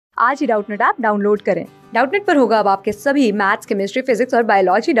आज ही Doubtnut app download करें। डाउटनट पर होगा अब आपके सभी मैथ्स, केमिस्ट्री, फिजिक्स और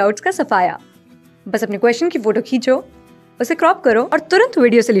बायोलॉजी डाउट्स का सफाया। बस अपने क्वेश्चन की फोटो खींचो, उसे क्रॉप करो और तुरंत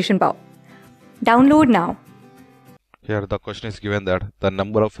वीडियो सॉल्यूशन पाओ। Download now. Here the question is given that the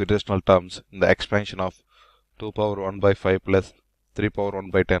number of irrational terms in the expansion of 2 power 1 by 5 plus 3 power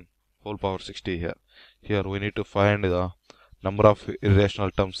 1 by 10 whole power 60 here. Here we need to find the number of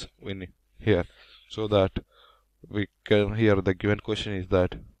irrational terms here, so that we can, here the given question is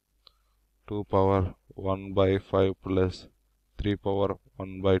that 2 power 1 by 5 plus 3 power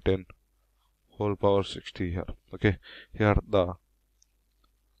 1 by 10 whole power 60 here. Okay, here the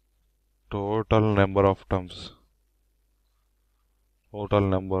total number of terms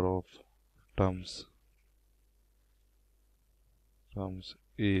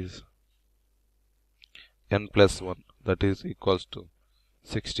is n plus 1, that is equals to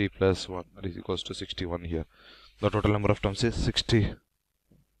 60 plus 1, that is equals to 61 here. The total number of terms is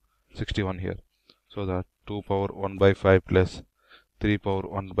 61 here. So that 2 power 1 by 5 plus 3 power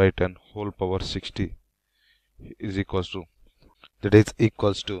 1 by 10 whole power 60 is equals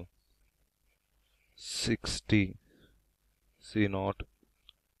to 60 C naught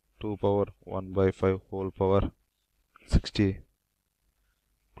 2 power 1 by 5 whole power 60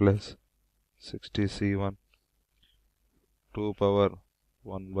 plus 60 C1 2 power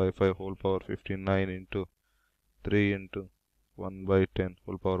 1 by 5 whole power 59 into 3 into 1 by 10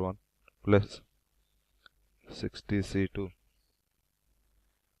 whole power 1 plus 60 C2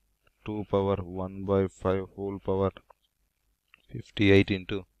 2 power 1 by 5 whole power 58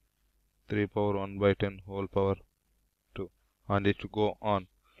 into 3 power 1 by 10 whole power 2, and it go on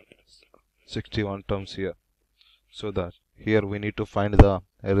 61 terms here. So that here we need to find the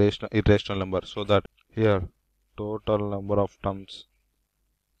irrational number, so that here total number of terms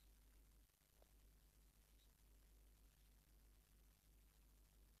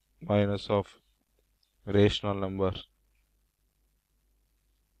minus of rational number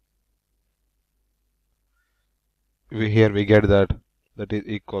we get that is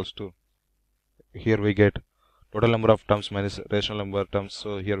equals to, here we get total number of terms minus rational number terms,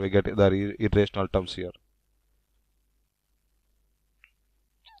 so here we get the irrational terms here.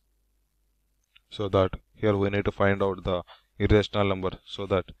 So that here we need to find out the irrational number, so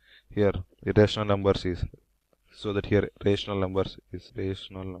that here irrational numbers is, so that here rational numbers is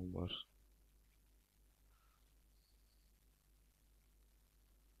rational numbers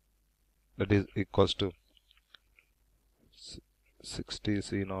that is equals to 60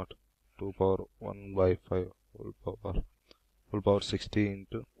 C naught 2 power 1 by 5 whole power 60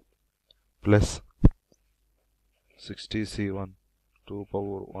 into plus 60 C1 2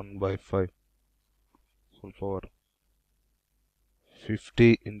 power 1 by 5 whole power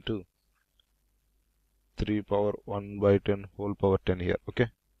 50 into 3 power 1 by 10 whole power 10 here.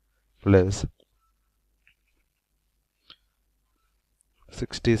 Okay, plus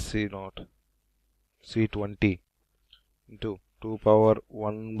 60 C naught C20 into 2 power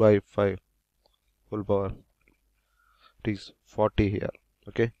 1 by 5 whole power, it is 40 here.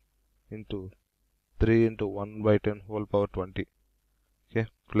 Okay, into 3 into 1 by 10 whole power 20. Okay,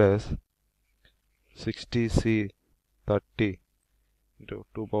 plus 60 C 30 into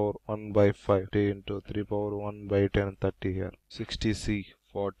 2 power 1 by 5 into 3 power 1 by 10 30 here. 60 C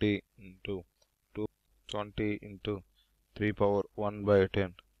 40 into 2 20 into 3 power 1 by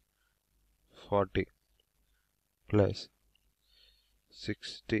 10 40 plus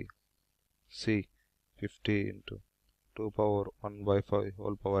 60 C 50 into 2 power 1 by 5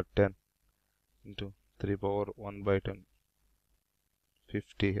 whole power 10 into 3 power 1 by 10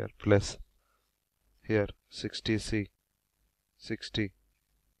 50 here, plus here 60 C 60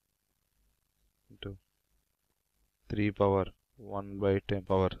 into 3 power 1 by 10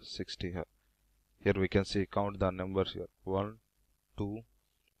 power 60 here. Here we can see, count the numbers here, 1 2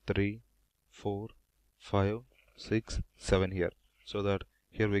 3 4 5 6 7 here. So that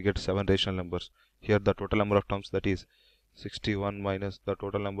here we get 7 rational numbers. Here the total number of terms, that is 61 minus the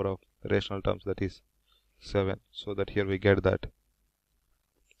total number of rational terms, that is 7. So that here we get that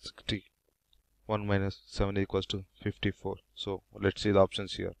 61 minus 7 equals to 54. So let's see the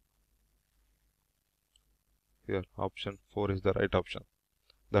options here. Here option 4 is the right option.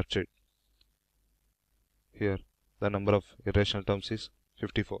 That's it. Here the number of irrational terms is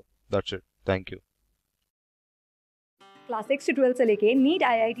 54. That's it. Thank you. Class 6 से 12 से लेके NEET,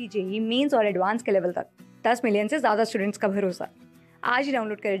 IIT JEE mains और advance के level तक 10 million से ज्यादा students का भरोसा। आज ही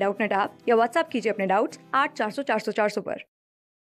डाउनलोड करें डाउटनट ऐप या व्हाट्सएप कीजिए अपने डाउट्स 8400 400 400 पर।